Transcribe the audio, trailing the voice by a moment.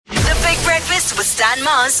Breakfast with Stan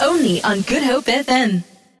Mars. Only on Good Hope FM.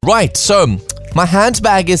 Right, so my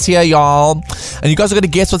handbag is here, y'all. And you guys are going to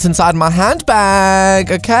guess what's inside my handbag,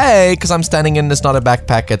 okay? Because I'm standing in, it's not a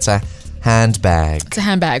backpack, it's a handbag. It's a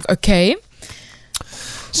handbag, okay.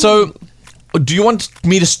 So, do you want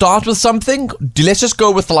me to start with something? Let's just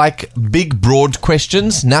go with like big, broad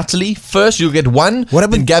questions. Natalie, first you'll get one. What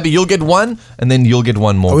happened? Then Gabby, you'll get one. And then you'll get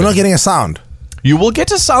one more. Are we not getting a sound? You will get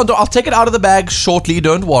a sound. I'll take it out of the bag shortly,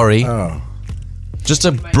 don't worry. Oh. Just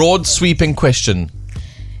a broad, sweeping question.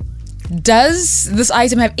 Does this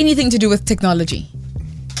item have anything to do with technology?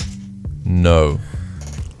 No.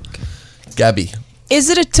 Gabby. Is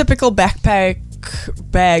it a typical handbag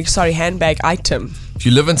item? If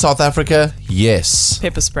you live in South Africa, yes.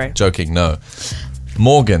 Pepper spray. Joking, no.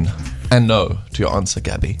 Morgan, and no to your answer,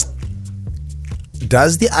 Gabby.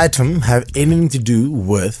 Does the item have anything to do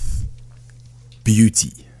with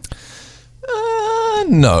beauty?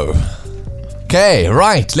 No. Okay,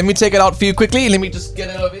 right. Let me take it out for you quickly. Let me just get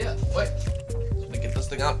it over here. Wait. Let me get this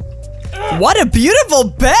thing out. What a beautiful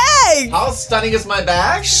bag! How stunning is my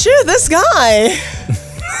bag? Shoot, this guy.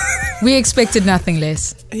 We expected nothing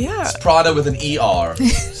less. Yeah. It's Prada with an ER.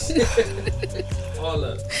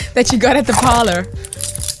 That you got at the parlor.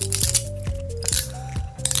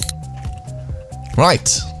 Right.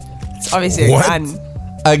 It's obviously What? a gun.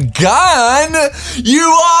 A gun? You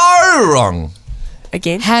are wrong.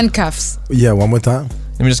 Again? Handcuffs. Yeah, one more time.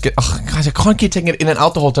 Let me just get... Oh, guys, I can't keep taking it in and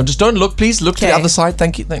out the whole time. Just don't look, please. Look to the Okay. other side.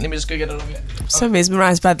 Thank you. Let me just go get it over here. I'm so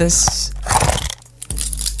mesmerized by this.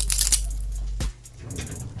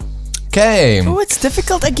 Okay. Oh, it's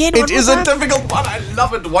difficult again. It is a difficult one. I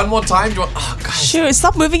love it. One more time. Oh, guys. Sure,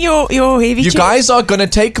 stop moving your heavy You chair. guys are going to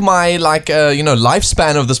take my,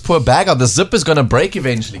 lifespan of this poor bag out. The zip is going to break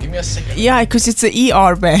eventually. Give me a second. Yeah, because it's an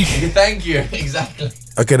ER bag. Thank you. Exactly.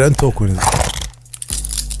 Okay, don't talk with it.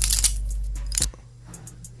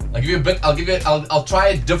 I'll give you a bit. I'll try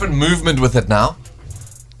a different movement with it now.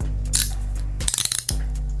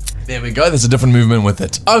 There we go. There's a different movement with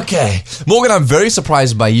it. Okay. Morgan, I'm very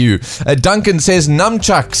surprised by you. Duncan says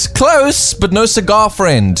nunchucks. Close, but no cigar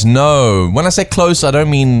friend. No. When I say close, I don't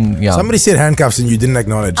mean... Yeah. Somebody said handcuffs and you didn't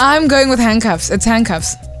acknowledge. I'm going with handcuffs. It's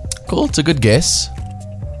handcuffs. Cool. It's a good guess.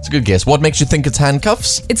 It's a good guess. What makes you think it's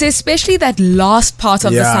handcuffs? It's especially that last part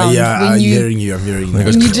of the sound I'm when hearing you.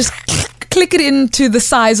 when you just click it into the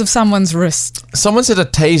size of someone's wrist. Someone said a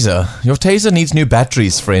taser. Your taser needs new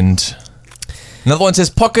batteries, friend. Another one says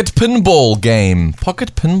pocket pinball game.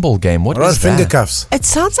 Pocket pinball game. What What about is that? finger cuffs? It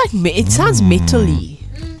sounds like it sounds metally.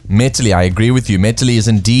 Metally, I agree with you. Metally is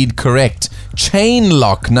indeed correct. Chain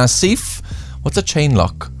lock, Nasif. What's a chain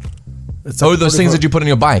lock? It's Those things that you put on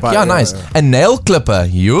your bike. Yeah, nice. A nail clipper.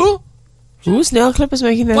 You? Whose nail clippers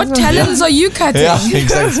making that? What talons are you cutting? Yeah,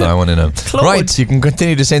 exactly. I want to know. Right, you can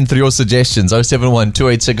continue to send through your suggestions. 071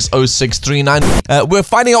 286 0639. We're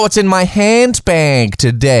finding out what's in my handbag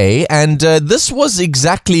today, and this was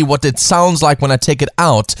exactly what it sounds like when I take it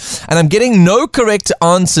out. And I'm getting no correct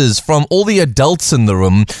answers from all the adults in the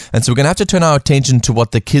room, and so we're going to have to turn our attention to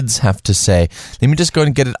what the kids have to say. Let me just go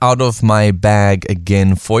and get it out of my bag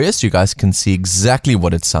again for you so you guys can see exactly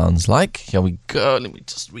what it sounds like. Here we go. Let me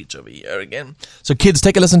just reach over here again. So kids,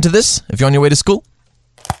 take a listen to this if you're on your way to school.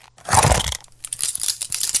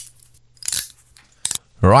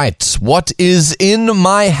 Right, what is in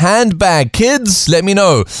my handbag? Kids, let me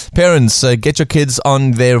know. Parents, get your kids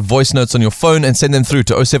on their voice notes on your phone and send them through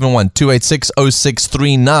to 071 286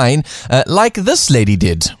 0639 like this lady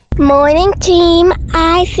did. Morning team,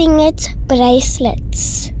 I think it's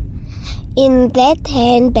bracelets in that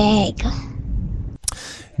handbag.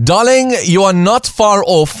 Darling, you are not far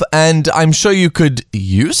off, and I'm sure you could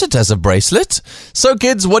use it as a bracelet. So,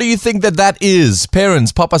 kids, what do you think that is?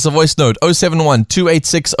 Parents, pop us a voice note, 071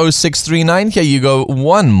 286 0639. Here you go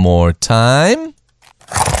one more time.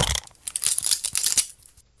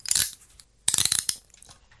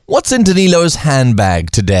 What's in Danilo's handbag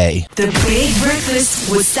today? The Big Breakfast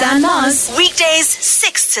with Stan Mars. Weekdays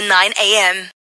 6 to 9 a.m.